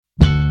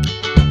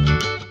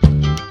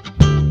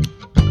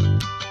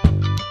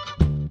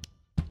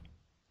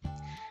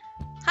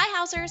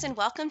Howsers, and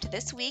welcome to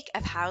this week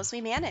of Hows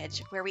We Manage,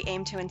 where we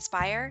aim to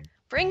inspire,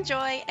 bring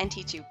joy, and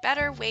teach you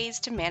better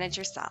ways to manage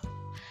yourself.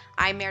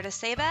 I'm Meredith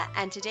Seba,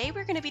 and today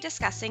we're going to be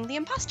discussing the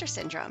imposter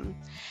syndrome.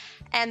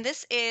 And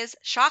this is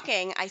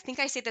shocking. I think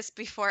I say this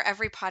before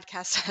every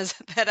podcast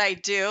that I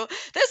do.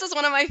 This is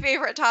one of my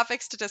favorite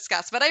topics to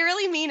discuss, but I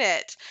really mean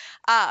it.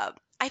 I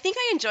think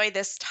I enjoy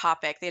this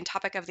topic, the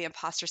topic of the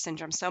imposter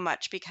syndrome, so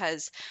much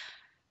because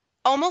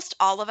almost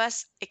all of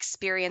us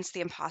experience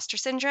the imposter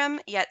syndrome,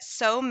 yet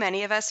so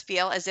many of us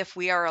feel as if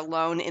we are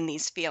alone in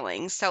these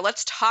feelings. So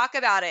let's talk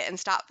about it and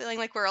stop feeling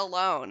like we're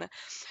alone.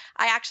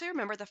 I actually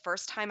remember the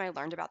first time I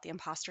learned about the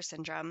imposter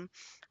syndrome.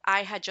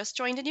 I had just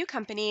joined a new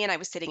company and I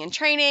was sitting in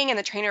training, and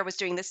the trainer was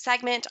doing this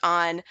segment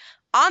on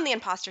the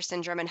imposter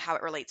syndrome and how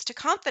it relates to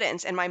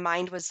confidence, and my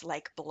mind was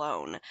like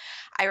blown.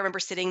 I remember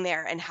sitting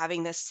there and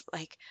having this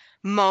like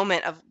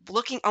moment of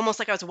looking almost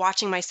like I was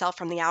watching myself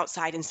from the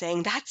outside and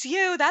saying, that's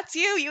you,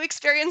 you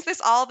experience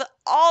this all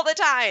the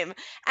time.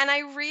 And I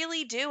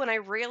really do, and I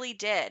really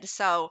did.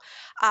 So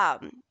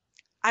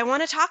I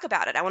want to talk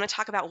about it. I want to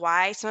talk about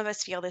why some of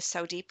us feel this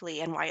so deeply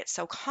and why it's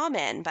so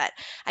common. But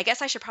I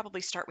guess I should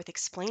probably start with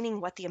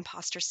explaining what the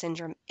imposter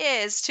syndrome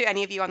is to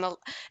any of you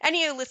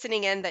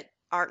listening in that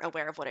aren't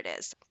aware of what it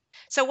is.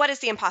 So what is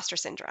the imposter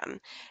syndrome?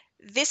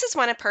 This is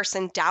when a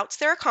person doubts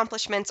their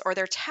accomplishments or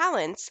their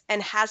talents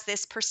and has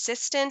this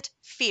persistent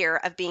fear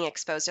of being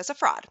exposed as a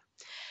fraud.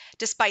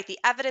 Despite the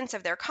evidence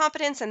of their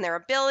competence and their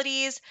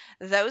abilities,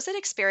 those that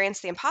experience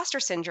the imposter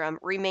syndrome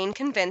remain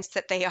convinced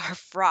that they are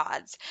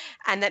frauds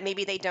and that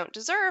maybe they don't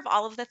deserve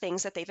all of the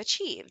things that they've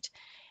achieved.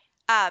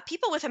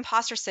 People with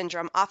imposter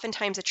syndrome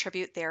oftentimes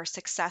attribute their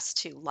success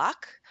to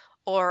luck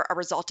or a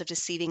result of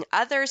deceiving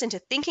others into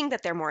thinking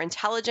that they're more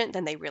intelligent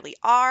than they really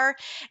are.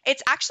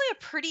 It's actually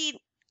a pretty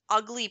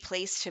ugly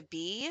place to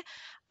be,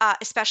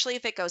 especially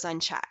if it goes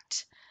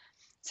unchecked.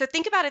 So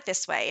think about it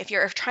this way. If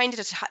you're trying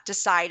to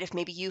decide if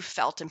maybe you've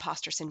felt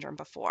imposter syndrome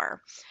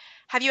before,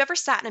 have you ever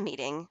sat in a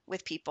meeting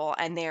with people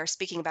and they're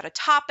speaking about a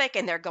topic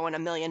and they're going a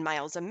million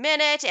miles a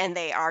minute and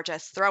they are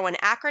just throwing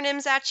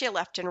acronyms at you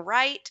left and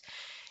right?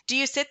 Do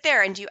you sit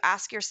there and do you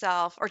ask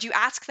yourself, or do you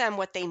ask them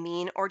what they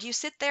mean, or do you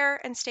sit there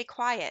and stay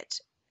quiet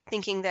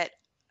thinking that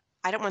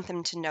I don't want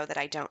them to know that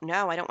I don't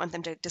know. I don't want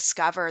them to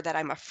discover that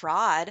I'm a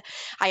fraud.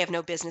 I have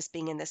no business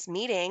being in this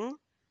meeting. Have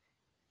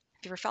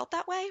you ever felt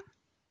that way?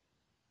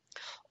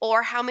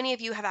 Or how many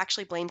of you have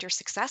actually blamed your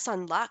success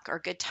on luck or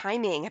good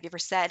timing? Have you ever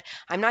said,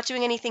 I'm not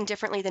doing anything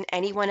differently than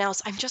anyone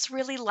else. I'm just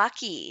really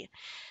lucky.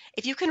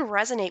 If you can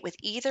resonate with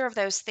either of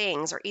those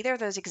things or either of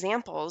those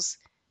examples,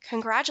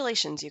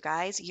 congratulations, you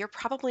guys. You're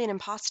probably an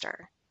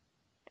imposter.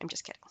 I'm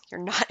just kidding.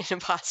 You're not an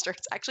imposter.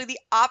 It's actually the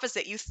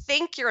opposite. You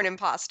think you're an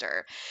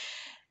imposter.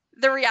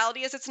 The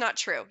reality is it's not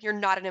true. You're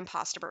not an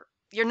imposter.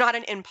 You're not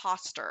an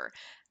imposter.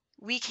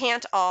 We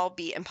can't all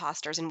be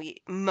imposters, and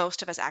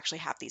most of us actually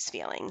have these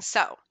feelings.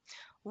 So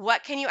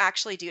what can you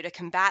actually do to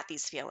combat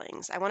these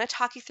feelings? I want to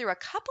talk you through a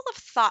couple of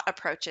thought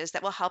approaches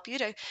that will help you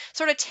to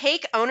sort of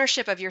take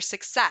ownership of your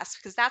success,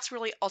 because that's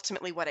really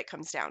ultimately what it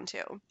comes down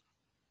to.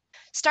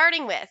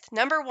 Starting with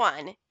number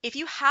one, if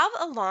you have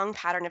a long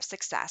pattern of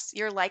success,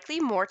 you're likely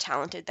more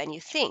talented than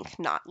you think,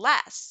 not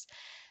less.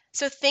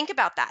 So think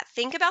about that.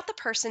 Think about the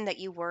person that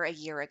you were a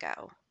year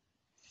ago,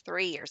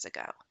 3 years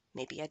ago,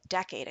 maybe a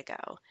decade ago.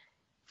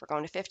 If we're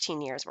going to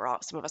 15 years,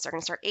 some of us are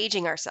going to start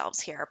aging ourselves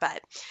here,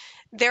 but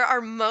there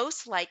are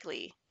most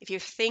likely, if you're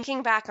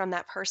thinking back on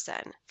that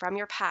person from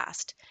your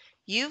past,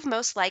 you've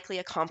most likely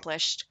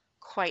accomplished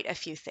quite a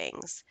few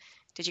things.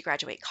 Did you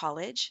graduate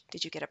college?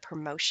 Did you get a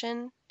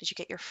promotion? Did you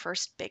get your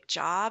first big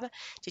job?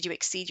 Did you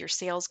exceed your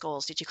sales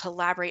goals? Did you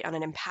collaborate on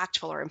an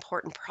impactful or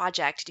important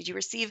project? Did you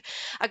receive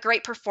a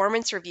great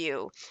performance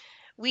review?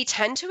 We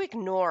tend to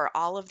ignore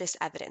all of this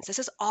evidence. This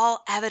is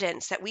all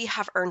evidence that we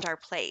have earned our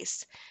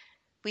place.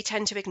 We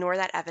tend to ignore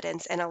that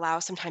evidence and allow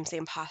sometimes the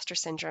imposter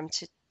syndrome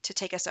to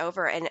take us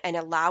over and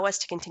allow us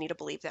to continue to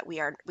believe that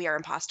we are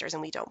imposters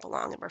and we don't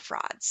belong and we're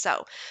frauds.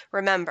 So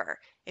remember,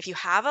 if you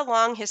have a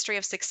long history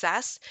of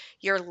success,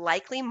 you're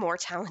likely more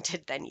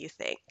talented than you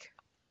think.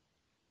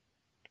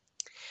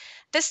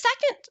 The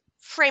second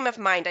frame of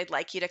mind I'd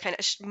like you to kind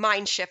of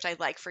mind shift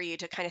I'd like for you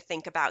to kind of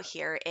think about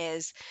here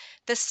is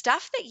the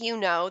stuff that you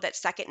know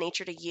that's second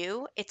nature to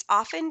you, it's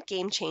often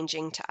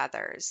game-changing to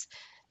others.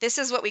 This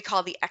is what we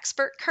call the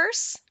expert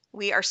curse.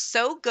 We are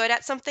so good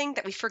at something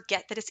that we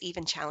forget that it's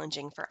even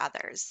challenging for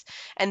others.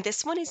 And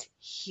this one is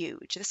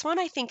huge. This one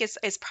I think is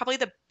probably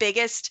the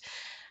biggest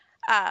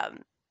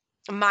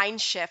mind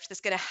shift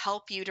that's going to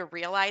help you to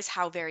realize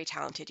how very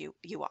talented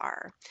you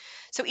are.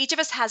 So each of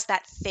us has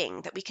that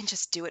thing that we can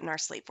just do it in our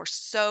sleep. We're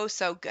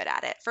so good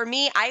at it. For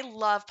me, I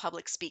love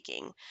public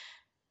speaking.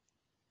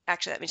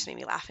 Actually, that just made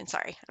me laugh, and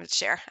sorry, I would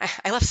share.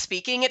 I love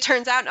speaking, it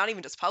turns out, not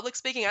even just public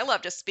speaking. I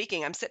love just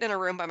speaking. I'm sitting in a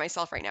room by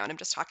myself right now, and I'm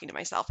just talking to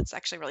myself. It's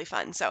actually really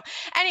fun. So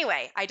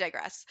anyway, I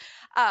digress.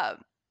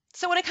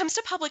 So when it comes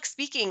to public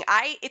speaking,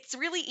 it's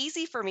really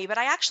easy for me, but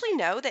I actually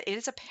know that it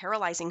is a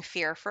paralyzing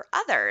fear for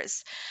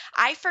others.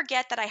 I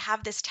forget that I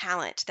have this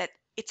talent, that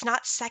it's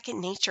not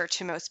second nature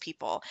to most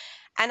people,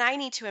 and I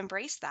need to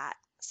embrace that.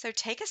 So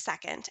take a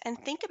second and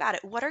think about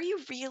it. What are you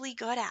really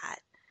good at?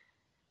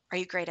 Are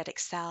you great at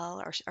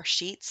Excel or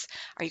Sheets?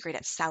 Are you great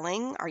at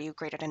selling? Are you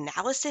great at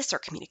analysis or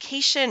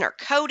communication or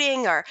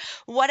coding or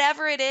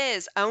whatever it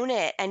is? Own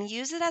it and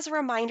use it as a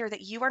reminder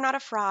that you are not a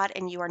fraud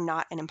and you are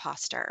not an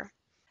imposter.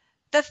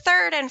 The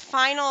third and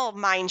final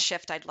mind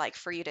shift I'd like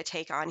for you to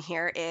take on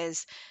here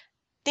is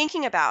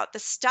thinking about the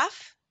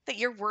stuff that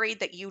you're worried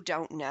that you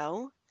don't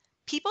know.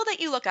 People that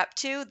you look up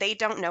to, they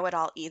don't know it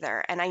all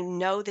either. And I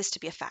know this to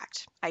be a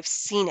fact. I've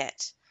seen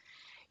it.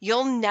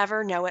 You'll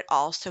never know it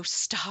all, so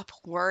stop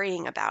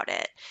worrying about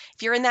it.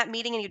 If you're in that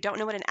meeting and you don't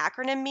know what an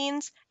acronym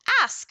means,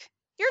 ask.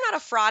 You're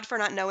not a fraud for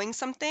not knowing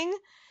something.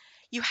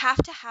 You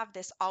have to have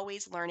this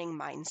always learning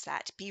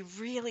mindset. Be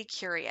really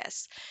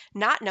curious.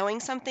 Not knowing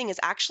something is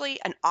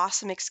actually an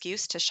awesome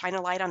excuse to shine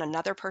a light on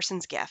another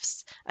person's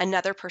gifts,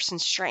 another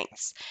person's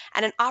strengths,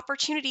 and an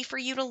opportunity for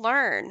you to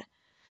learn.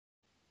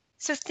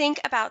 So think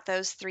about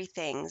those three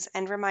things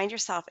and remind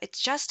yourself it's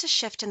just a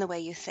shift in the way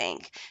you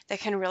think that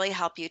can really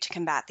help you to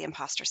combat the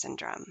imposter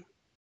syndrome.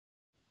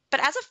 But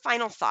as a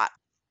final thought,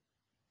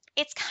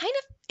 it's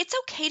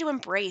okay to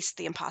embrace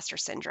the imposter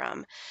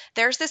syndrome.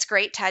 There's this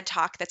great TED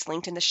Talk that's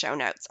linked in the show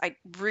notes. I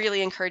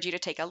really encourage you to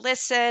take a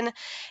listen.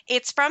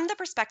 It's from the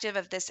perspective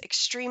of this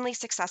extremely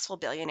successful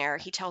billionaire.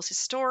 He tells his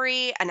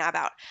story and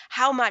about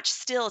how much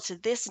still to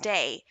this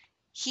day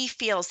he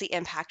feels the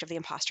impact of the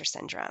imposter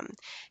syndrome.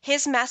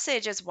 His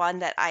message is one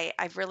that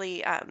I've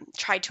really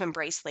tried to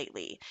embrace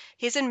lately.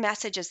 His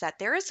message is that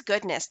there is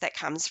goodness that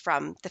comes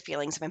from the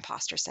feelings of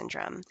imposter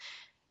syndrome.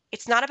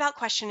 It's not about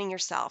questioning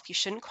yourself. You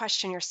shouldn't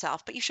question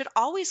yourself, but you should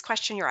always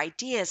question your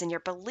ideas and your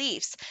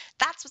beliefs.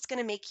 That's what's going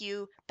to make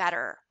you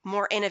better,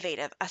 more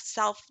innovative, a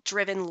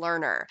self-driven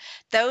learner.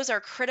 Those are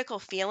critical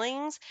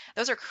feelings.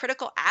 Those are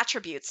critical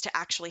attributes to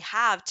actually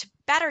have to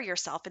better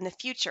yourself in the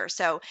future.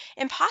 So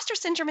imposter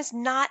syndrome is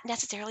not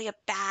necessarily a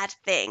bad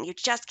thing. You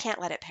just can't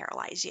let it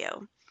paralyze you.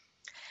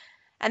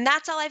 And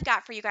that's all I've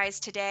got for you guys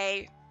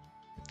today.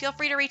 Feel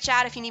free to reach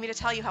out if you need me to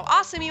tell you how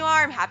awesome you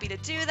are. I'm happy to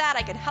do that.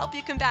 I can help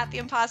you combat the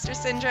imposter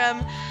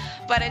syndrome.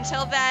 But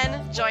until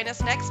then, join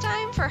us next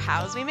time for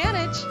Hows We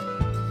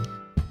Manage.